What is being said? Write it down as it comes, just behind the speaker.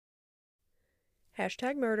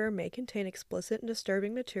Hashtag murder may contain explicit and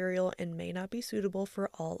disturbing material and may not be suitable for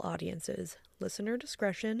all audiences. Listener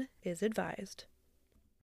discretion is advised.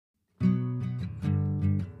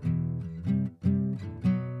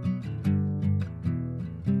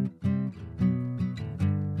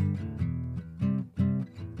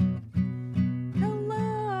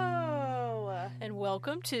 Hello! And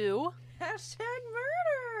welcome to... Hashtag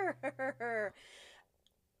murder!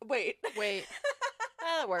 Wait.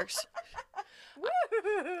 That works. Woo!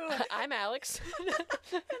 I'm Alex. And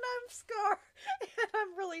I'm Scar. And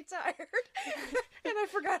I'm really tired. And I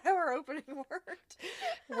forgot how our opening worked.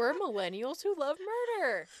 We're millennials who love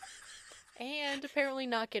murder. And apparently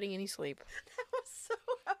not getting any sleep. That was so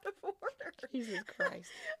out of order. Jesus Christ.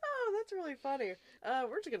 Oh, that's really funny.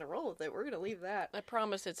 We're just gonna roll with it. We're gonna leave that. I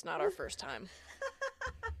promise it's not our first time.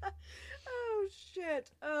 Oh,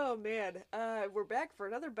 shit. Oh, man. We're back for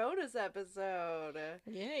another bonus episode.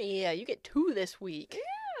 Yeah, you get 2 this week.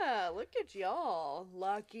 Yeah, look at y'all.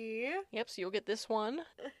 Lucky. Yep, so you'll get this one.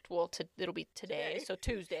 Well, it'll be today, so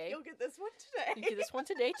Tuesday. You'll get this one today. You get this one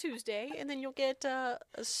today, Tuesday, and then you'll get a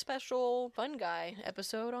special fun guy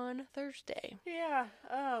episode on Thursday. Yeah.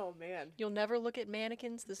 Oh, man. You'll never look at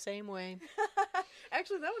mannequins the same way.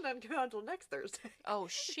 Actually, that one doesn't come out until next Thursday. Oh,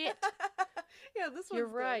 shit. Yeah, this one's You're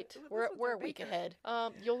right. We're a week Baker. ahead.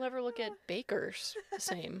 You'll never look at bakers the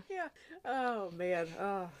same. Yeah. Oh, man.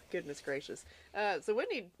 Oh, goodness gracious. So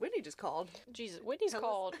Whitney just called. Jesus, Whitney's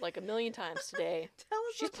called like a million times today. Tell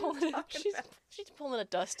us She's what you're pulling talking about. she's pulling a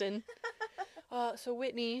Dustin. So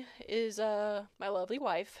Whitney is my lovely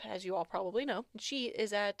wife, as you all probably know. She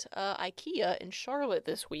is at IKEA in Charlotte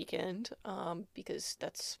this weekend because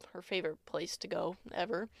that's her favorite place to go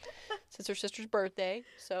ever since her sister's birthday.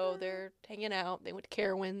 So they're hanging out. They went to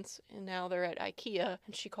Carowinds and now they're at IKEA.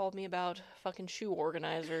 And she called me about fucking shoe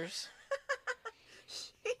organizers.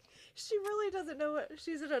 She really doesn't know what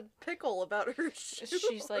she's in a pickle about her shoes.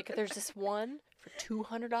 She's like, there's this one for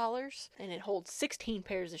 $200 and it holds 16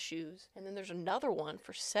 pairs of shoes. And then there's another one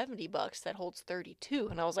for $70 that holds 32.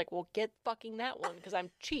 And I was like, well, get fucking that one because I'm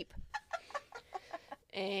cheap.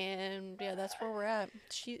 And yeah, that's where we're at.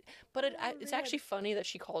 It's actually funny that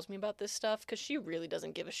she calls me about this stuff because she really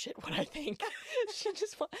doesn't give a shit what I think.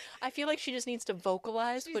 I feel like she just needs to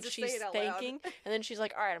vocalize what she's thinking, and then she's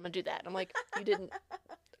like, "All right, I'm gonna do that." And I'm like, "You didn't."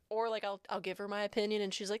 Or like I'll give her my opinion,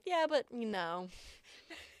 and she's like, "Yeah, but you know."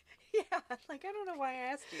 Yeah, like, I don't know why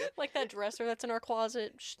I asked you. Like that dresser that's in our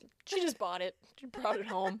closet. She just bought it. She brought it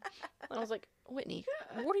home. And I was like, Whitney,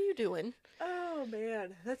 what are you doing? Oh,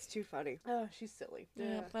 man. That's too funny. Oh, she's silly.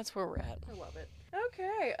 Yeah, that's where we're at. I love it.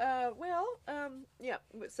 Okay, yeah,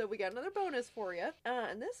 so we got another bonus for you.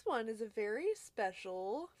 And this one is a very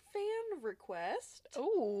special fan request.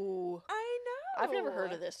 Ooh. I know. I've never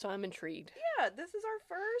heard of this, so I'm intrigued. Yeah, this is our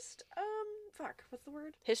first, what's the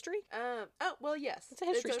word? History? Well, yes. It's a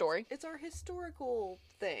history story. It's our historical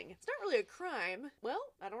thing. It's not really a crime. Well,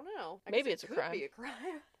 I don't know. I Maybe guess it's a it crime. could be a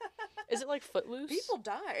crime. Is it like Footloose? People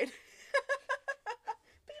died.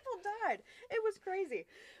 People died. It was crazy.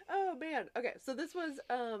 Oh, man. Okay, so this was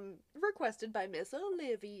requested by Miss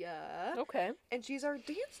Olivia. Okay. And she's our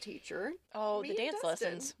dance teacher. Oh, Me the and dance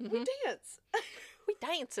Dustin, lessons. We dance. We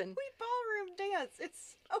dancing. We ballroom dance.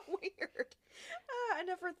 It's so weird. I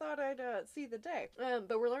never thought I'd see the day.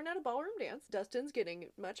 But we're learning how to ballroom dance. Dustin's getting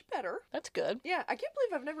much better. That's good. Yeah, I can't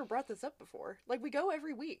believe I've never brought this up before. Like, we go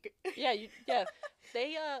every week. Yeah.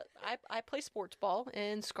 They, I play sports ball,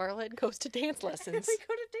 and Scarlett goes to dance lessons. We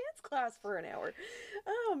go to dance class for an hour.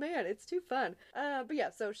 Oh, man, it's too fun. But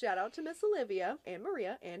yeah, so shout out to Miss Olivia, and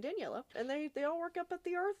Maria, and Daniela. And they all work up at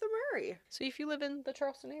the Arthur Murray. So if you live in the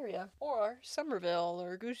Charleston area, or Somerville,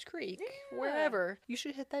 or Goose Creek, wherever, you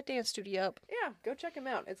should hit that dance studio up. Yeah, go check him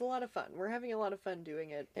out. It's a lot of fun. We're having a lot of fun doing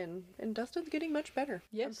it, and Dustin's getting much better.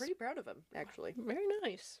 Yes. I'm pretty proud of him, actually. Very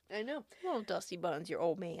nice. I know. Little Dusty Buns, your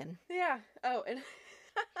old man. Yeah. Oh, and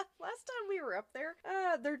last time we were up there,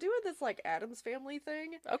 they're doing this, like, Addams Family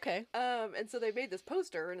thing. Okay. And so they made this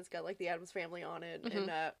poster, and it's got, like, the Addams Family on it,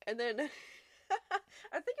 and then...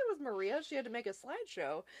 I think it was Maria. She had to make a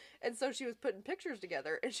slideshow, and so she was putting pictures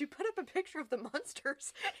together, and she put up a picture of the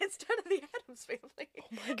Munsters instead of the Addams Family.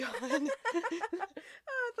 Oh my god.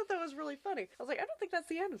 I thought that was really funny. I was like, I don't think that's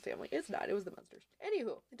the Addams Family. It's not. It was the Munsters.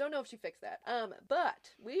 Anywho, I don't know if she fixed that.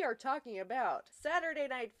 But we are talking about Saturday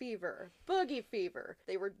Night Fever, Boogie Fever.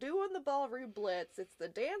 They were doing the ballroom blitz. It's the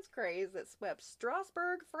dance craze that swept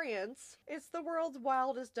Strasbourg, France. It's the world's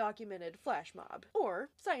wildest documented flash mob,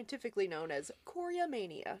 or scientifically known as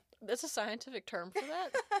Choreomania. That's a scientific term for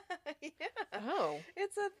that? Yeah. Oh.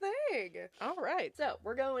 It's a thing. All right. So,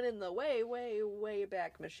 we're going in the way, way, way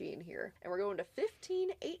back machine here. And we're going to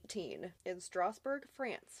 1518. 18 in Strasbourg,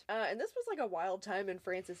 France. And this was like a wild time in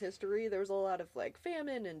France's history. There was a lot of like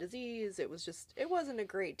famine and disease. It wasn't a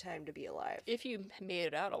great time to be alive. If you made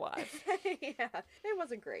it out alive. Yeah, it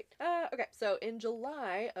wasn't great. Okay, so in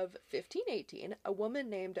July of 1518, a woman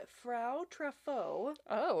named Frau Truffaut,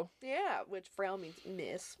 Oh. yeah, which Frau means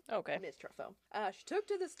miss. Okay. Miss Truffaut. She took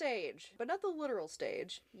to the stage, but not the literal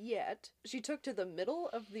stage yet. She took to the middle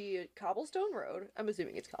of the cobblestone road. I'm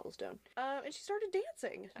assuming it's cobblestone. And she started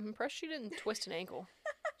dancing. I'm impressed she didn't twist an ankle.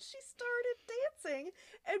 She started dancing,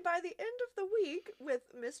 and by the end of the week, with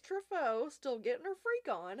Miss Truffaut still getting her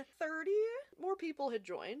freak on, 30 more people had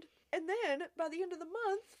joined. And then, by the end of the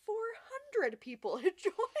month, 400 people had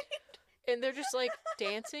joined. And they're just like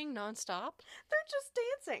dancing nonstop? They're just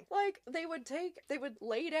dancing. Like, they would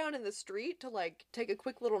lay down in the street to like take a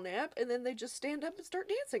quick little nap, and then they just stand up and start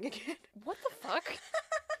dancing again. What the fuck?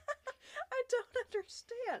 I don't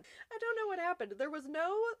understand. I don't know what happened. There was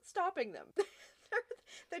no stopping them.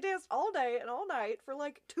 They danced all day and all night for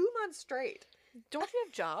like 2 months straight. Don't you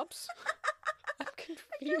have jobs? I'm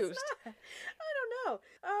confused. I don't know.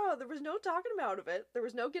 Oh, there was no talking them out of it. There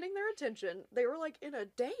was no getting their attention. They were like in a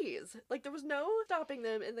daze. Like there was no stopping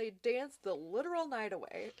them, and they danced the literal night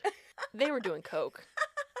away. They were doing coke.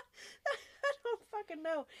 I don't fucking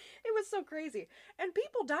know. It was so crazy. And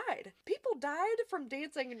people died. People died from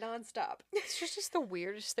dancing nonstop. It's just the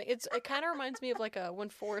weirdest thing. It kind of reminds me of like when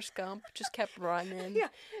Forrest Gump just kept running. Yeah.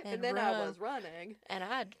 And then I run, was running. and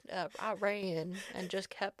I ran and just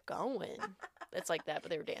kept going. It's like that,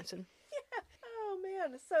 but they were dancing. Oh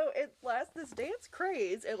man, so this dance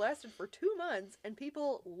craze, it lasted for 2 months, and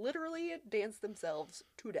people literally danced themselves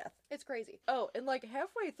to death. It's crazy. Oh, and like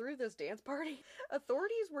halfway through this dance party,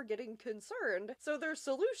 authorities were getting concerned, so their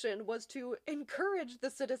solution was to encourage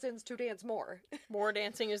the citizens to dance more. More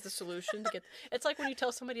dancing is the solution to get. It's like when you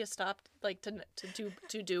tell somebody to stop, like to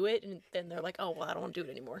do it, and then they're like, "Oh, well, I don't want to do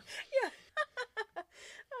it anymore." Yeah.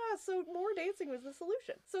 So more dancing was the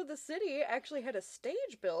solution. So the city actually had a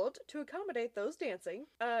stage built to accommodate those dancing,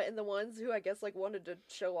 and the ones who I guess like wanted to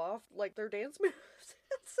show off like their dance moves.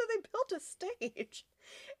 So they built a stage,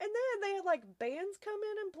 and then they had like bands come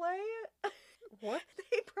in and play. What?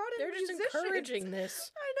 They brought in They're just musicians. encouraging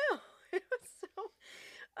this. I know.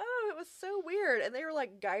 It was so weird, and they were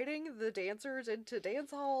like guiding the dancers into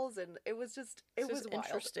dance halls, and it was wild.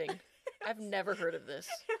 Interesting. I've never heard of this.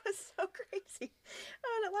 It was so crazy,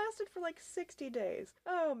 and it lasted for like 60 days.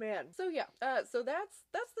 Oh man. So yeah. So that's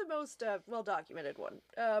the most well documented one.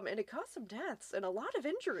 And it caused some deaths and a lot of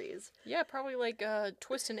injuries. Yeah, probably like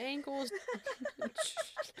twisting ankles,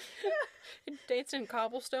 dancing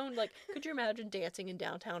cobblestone. Like, could you imagine dancing in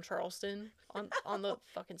downtown Charleston on the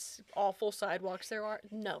fucking awful sidewalks there are?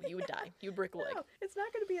 No, you would die. You would break a leg. No, it's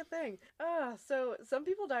not going to be a thing. So some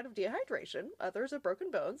people died of dehydration, others of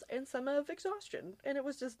broken bones, and some of exhaustion. And it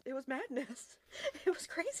was madness. It was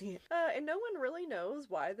crazy. And no one really knows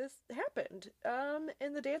why this happened.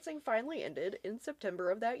 And the dancing finally ended in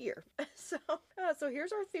September of that year. So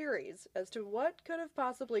here's our theories as to what could have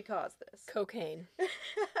possibly caused this. Cocaine.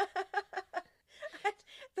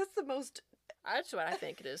 That's the most... That's what I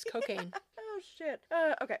think it is. Cocaine. Oh, shit.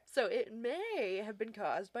 Okay, so it may have been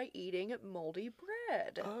caused by eating moldy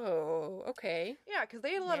bread. Oh, okay. Yeah, because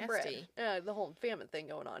they ate a lot of Nasty. bread. The whole famine thing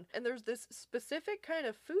going on. And there's this specific kind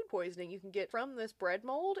of food poisoning you can get from this bread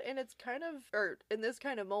mold, and this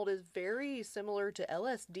kind of mold is very similar to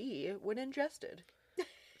LSD when ingested.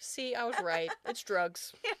 See, I was right. It's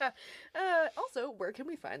drugs. Yeah. Also, where can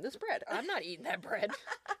we find this bread? I'm not eating that bread.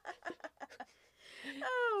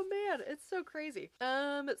 Oh man, it's so crazy.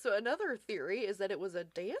 So another theory is that it was a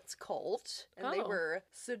dance cult, and they Oh. were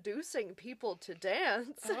seducing people to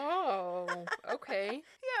dance. Oh, okay.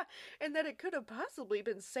 Yeah, and that it could have possibly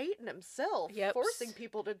been Satan himself Yep. forcing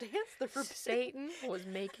people to dance the forbidden. Satan was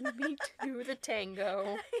making me do the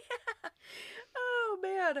tango. Yeah. Oh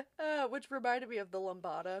man, which reminded me of the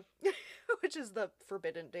lambada, which is the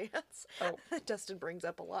forbidden dance. Oh. That Dustin brings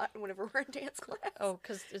up a lot whenever we're in dance class. Oh,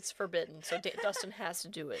 because it's forbidden, so Dustin has to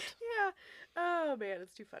do it. Yeah. Oh man,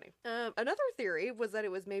 it's too funny. Another theory was that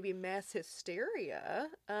it was maybe mass hysteria,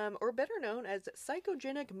 or better known as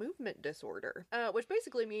psychogenic movement disorder, which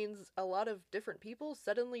basically means a lot of different people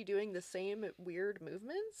suddenly doing the same weird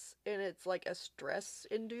movements, and it's like a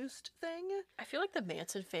stress-induced thing. I feel like the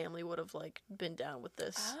Manson family would have like been down with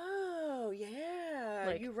this. Oh, yeah,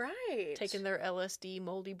 Like, you're right. taking their LSD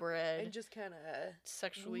moldy bread and just kind of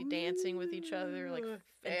sexually dancing with each other. Like, and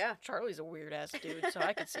yeah. Charlie's a weird ass dude, so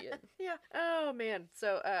I could see it. Yeah. Oh man.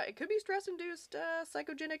 So it could be stress-induced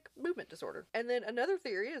psychogenic movement disorder. And then another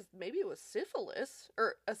theory is maybe it was syphilis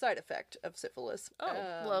or a side effect of syphilis.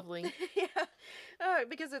 Oh, lovely. Yeah.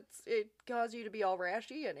 Because it caused you to be all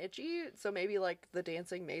rashy and itchy. So maybe like the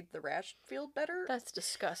dancing made the rash feel better. That's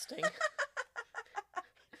disgusting.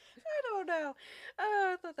 I don't know.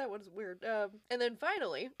 I thought that was weird. And then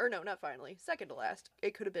finally, or no, not finally, second to last,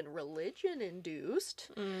 it could have been religion induced.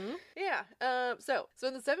 Mm. Yeah. So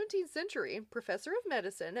in the 17th century, professor of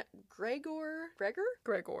medicine Gregor. Gregor.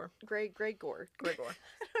 I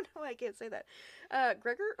don't know why I can't say that.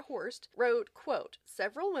 Gregor Horst wrote, quote,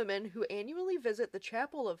 "Several women who annually visit the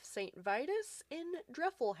chapel of St. Vitus in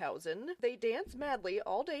Dreffelhausen. They dance madly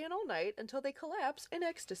all day and all night until they collapse in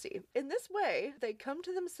ecstasy. In this way, they come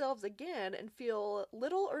to themselves again and feel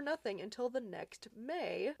little or nothing until the next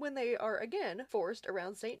May, when they are again forced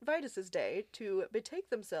around St. Vitus's Day to betake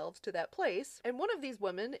themselves to that place. And one of these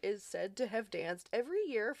women is said to have danced every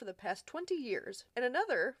year for the past 20 years, and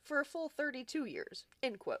another for a full 32 years."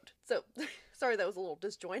 End quote. So, sorry that was a little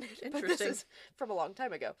disjointed, but this Interesting. is from a long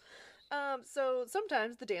time ago. So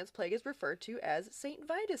sometimes the dance plague is referred to as St.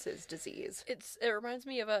 Vitus's disease. It reminds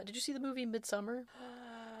me of did you see the movie Midsummer?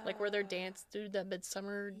 Like where they're dance through that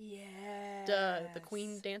Midsummer, Yeah. the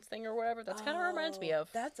Queen dance thing or whatever. That's kind of reminds me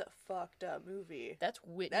of. That's a fucked up movie. That's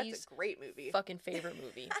Whitney's That's a great movie. fucking favorite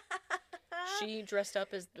movie. She dressed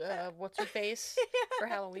up as what's her face for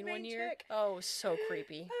Halloween main one year. chick. Oh, it was so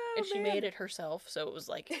creepy. Oh, and she man. made it herself, so it was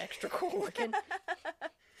like extra cool looking.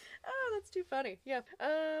 Oh, that's too funny. Yeah.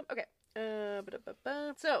 Okay.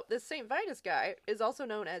 Ba-da-ba-ba. So, this St. Vitus guy is also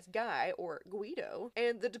known as Guy or Guido,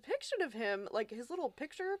 and the depiction of him, like his little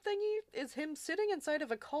picture thingy, is him sitting inside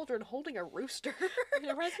of a cauldron holding a rooster. It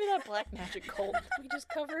reminds me of that black magic cult we just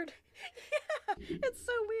covered. Yeah, it's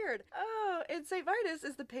so weird. Oh, and St. Vitus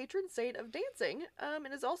is the patron saint of dancing,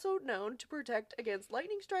 and is also known to protect against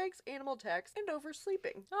lightning strikes, animal attacks, and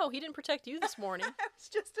oversleeping. Oh, he didn't protect you this morning. I was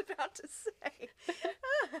just about to say.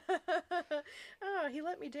 Oh, he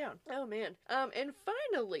let me down. Oh, man. And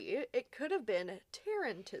finally, it could have been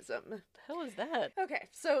tarantism. The hell is that? Okay,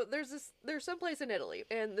 so there's someplace in Italy,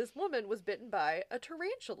 and this woman was bitten by a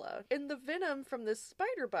tarantula, and the venom from this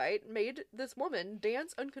spider bite made this woman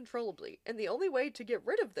dance uncontrollably, and the only way to get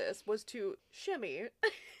rid of this was to shimmy.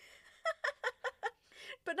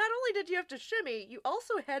 But not only did you have to shimmy, you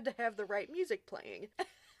also had to have the right music playing.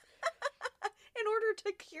 In order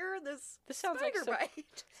to cure this sounds like spider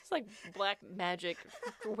bite. It's like black magic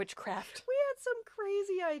witchcraft. We had some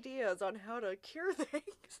crazy ideas on how to cure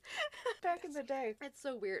things back in the day. It's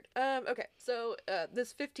so weird. Okay, so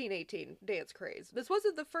this 1518 dance craze. This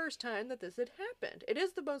wasn't the first time that this had happened. It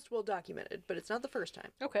is the most well documented, but it's not the first time.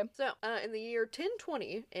 Okay. So, in the year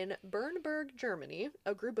 1020, in Bernburg, Germany,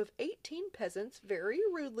 a group of 18 peasants very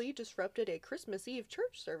rudely disrupted a Christmas Eve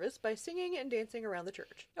church service by singing and dancing around the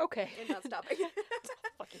church. Okay. And not stopping.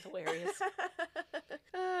 Fucking hilarious.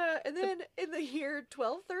 And then in the year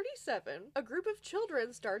 1237, a group of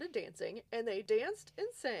children started dancing, and they danced and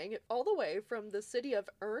sang all the way from the city of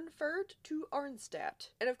Erfurt to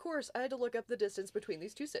Arnstadt. And of course, I had to look up the distance between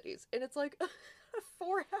these two cities, and it's like a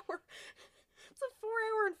 4-hour... It's a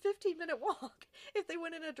 4-hour and 15-minute walk if they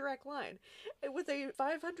went in a direct line with a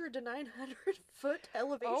 500 to 900 foot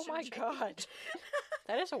elevation. Oh my change. God.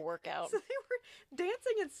 That is a workout. So they were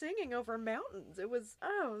dancing and singing over mountains. It was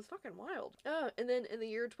fucking wild. And then in the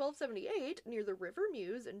year 1278, near the River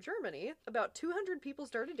Meuse in Germany, about 200 people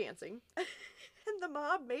started dancing. And the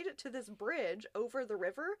mob made it to this bridge over the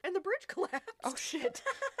river, and the bridge collapsed. Oh shit.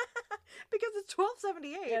 Because it's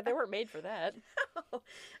 1278. Yeah, they weren't made for that.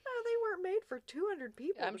 They weren't made for 200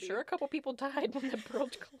 people. I'm sure a couple people died when the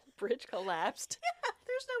bridge collapsed. Yeah,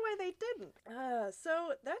 there's no way they didn't.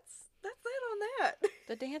 So that's it on that.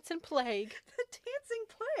 The dancing plague. The dancing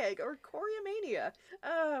plague, or choreomania,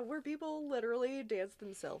 where people literally dance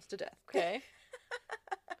themselves to death. Okay.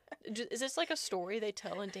 Is this like a story they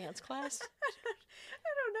tell in dance class?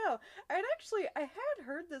 I don't know. I had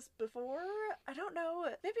heard this before. I don't know.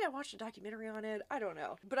 Maybe I watched a documentary on it. I don't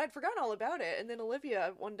know. But I'd forgotten all about it. And then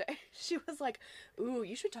Olivia, one day, she was like, "Ooh,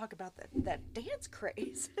 you should talk about that dance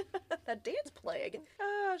craze. That dance plague."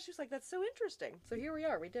 She was like, "That's so interesting." So here we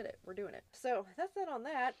are. We did it. We're doing it. So that's it on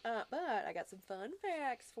that. But I got some fun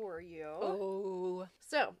facts for you. Oh.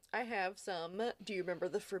 So I have some. Do you remember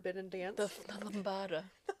the forbidden dance? The lambada.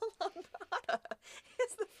 The lambada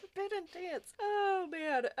is the forbidden forbidden dance. Oh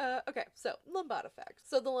man. Okay, so lambada facts.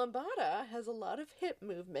 So the lambada has a lot of hip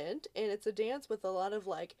movement, and it's a dance with a lot of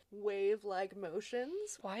like wave-like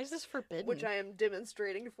motions, Why is this forbidden? which I am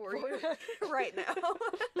demonstrating for you right now.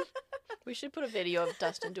 We should put a video of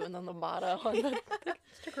Dustin doing the lambada on the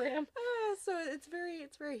Instagram. So it's very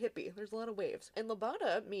hippie. There's a lot of waves. And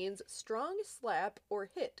lambada means strong slap or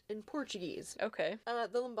hit in Portuguese. Okay.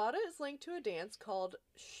 The lambada is linked to a dance called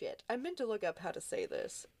shit. I meant to look up how to say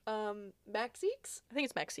this. Maxiques? I think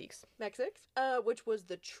it's Mexiques. Mexiques, which was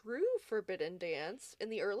the true forbidden dance in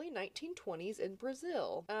the early 1920s in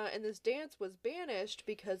Brazil. And this dance was banished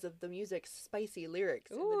because of the music's spicy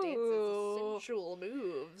lyrics and the dance's sensual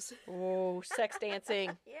moves. Oh, sex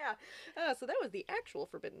dancing. Yeah. So that was the actual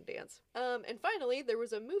forbidden dance. And finally, there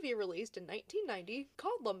was a movie released in 1990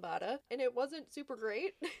 called Lambada, and it wasn't super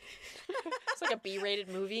great. It's like a B-rated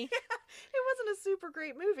movie. It wasn't a super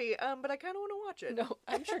great movie, but I kind of want to watch it. No,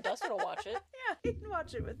 I'm sure Dustin will watch it. Yeah, you can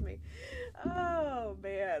watch it with me. Oh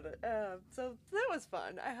man, so that was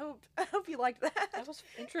fun. I hope you liked that. That was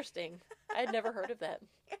interesting. I had never heard of that.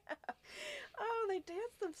 Yeah. Oh, they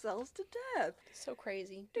danced themselves to death. So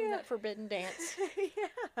crazy. Doing that forbidden dance.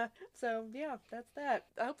 Yeah. So yeah, that's that.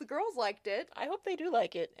 I hope the girls liked it. I hope they do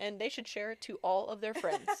like it, and they should share it to all of their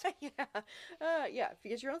friends. Yeah. Yeah. If you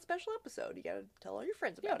get your own special episode, you gotta tell all your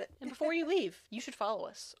friends about it. And before you leave, you should follow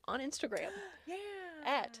us on Instagram Yeah.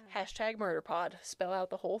 at #MurderPod. Spell out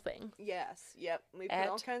the whole thing. Yes. Yep. We put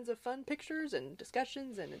all kinds of fun pictures and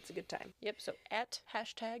discussions, and it's a good time. Yep, so at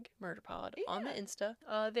 #MurderPod on the Yeah. Insta.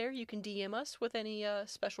 There you can DM us with any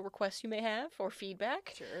special requests you may have or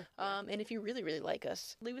feedback. Sure. And if you really, really like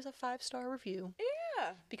us, leave us a 5-star review.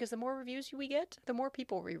 Yeah. Because the more reviews we get, the more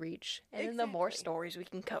people we reach. And then the more Exactly. stories we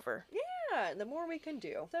can cover. Yeah, and the more we can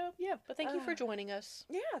do. So, yeah. But thank you for joining us.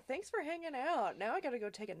 Yeah, thanks for hanging out. Now I gotta go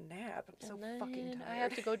take a nap. I'm so And fucking then tired. I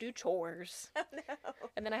have to go do chores. Oh, no.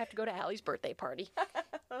 And then I have to go to Allie's birthday party.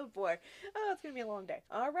 Oh, boy. Oh, it's gonna be a long day.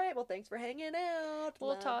 All right, well, thanks for hanging out.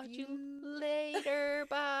 We'll Love talk to you later.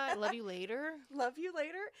 Bye. Love you later. Love you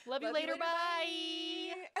later. Love you later.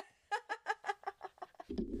 Bye. Bye.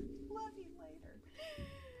 Love you later.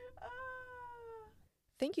 Ah.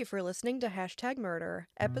 Thank you for listening to #Murder.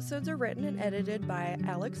 Episodes are written and edited by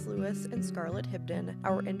Alex Lewis and Scarlett Hibden.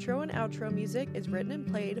 Our intro and outro music is written and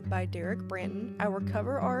played by Derek Branton. Our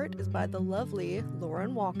cover art is by the lovely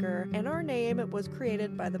Lauren Walker. And our name was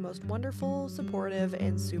created by the most wonderful, supportive,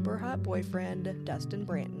 and super hot boyfriend, Dustin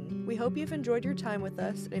Branton. We hope you've enjoyed your time with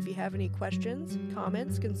us. And if you have any questions,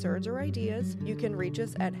 comments, concerns, or ideas, you can reach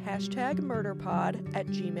us at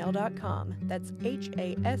 #murderpod@gmail.com. That's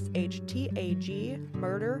HASHTAG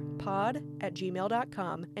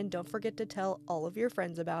murderpod@gmail.com. And don't forget to tell all of your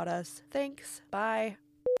friends about us. Thanks. Bye.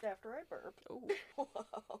 After I burp. Ooh. Oh,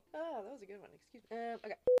 that was a good one. Excuse me.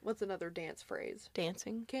 Okay. What's another dance phrase?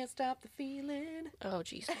 Dancing. Can't stop the feeling. Oh,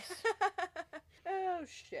 Jesus. Oh,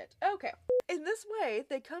 shit. Okay. In this way,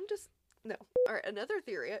 they come to... No. All right, another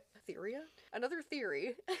theory... Another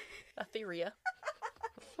theory... Etheria.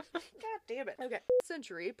 God damn it. Okay.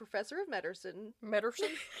 Century, professor of medicine...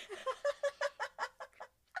 Medicine.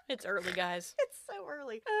 It's early, guys. It's so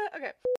early. Okay.